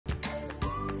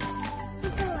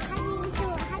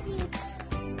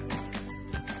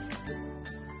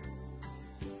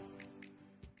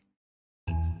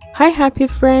Hi happy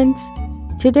friends!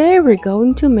 Today we're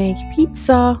going to make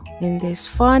pizza in this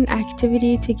fun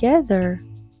activity together.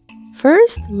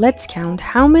 First, let's count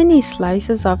how many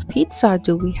slices of pizza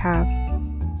do we have.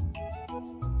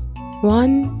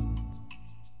 1,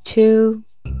 2,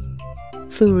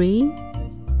 3,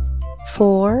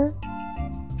 4,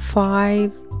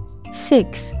 5,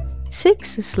 6. 6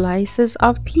 slices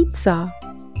of pizza.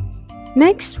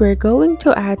 Next, we're going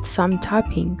to add some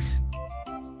toppings.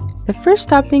 The first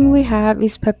topping we have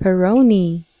is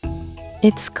pepperoni.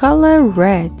 It's color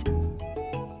red.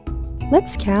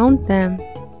 Let's count them.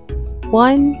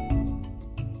 1,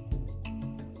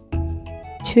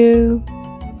 2,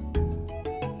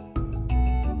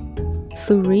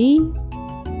 3,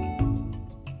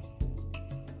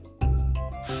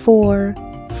 4.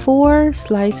 4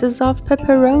 slices of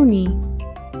pepperoni.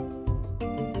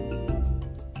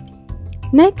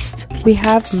 Next, we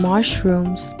have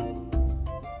mushrooms.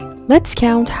 Let's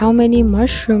count how many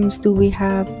mushrooms do we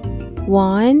have.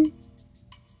 1,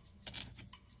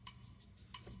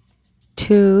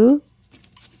 2,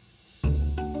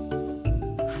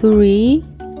 3,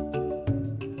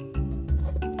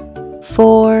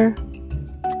 4,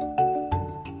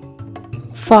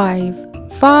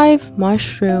 5. 5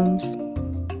 mushrooms.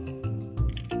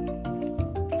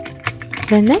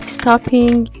 The next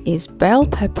topping is bell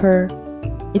pepper.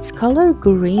 It's color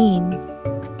green.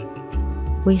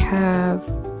 We have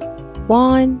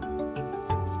 1,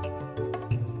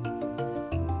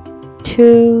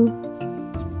 2,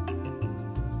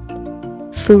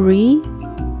 3,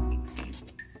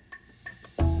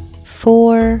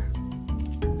 4,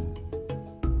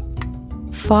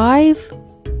 5,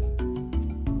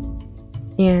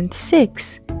 and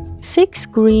 6. 6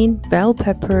 green bell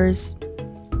peppers.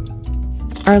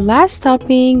 Our last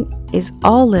topping is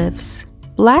olives,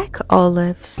 black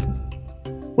olives.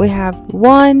 We have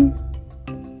 1,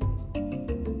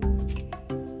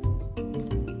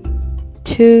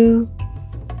 2,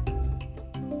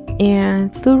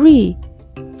 and 3.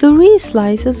 3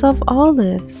 slices of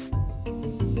olives.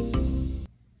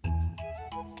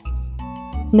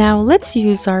 Now let's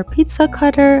use our pizza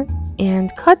cutter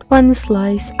and cut one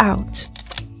slice out.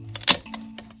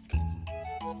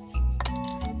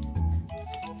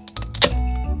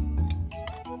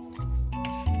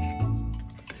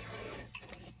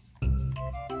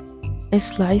 A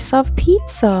slice of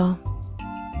pizza.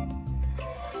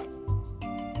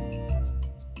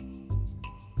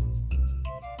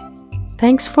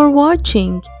 Thanks for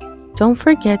watching. Don't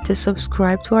forget to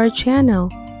subscribe to our channel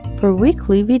for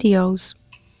weekly videos.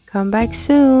 Come back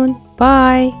soon.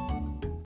 Bye.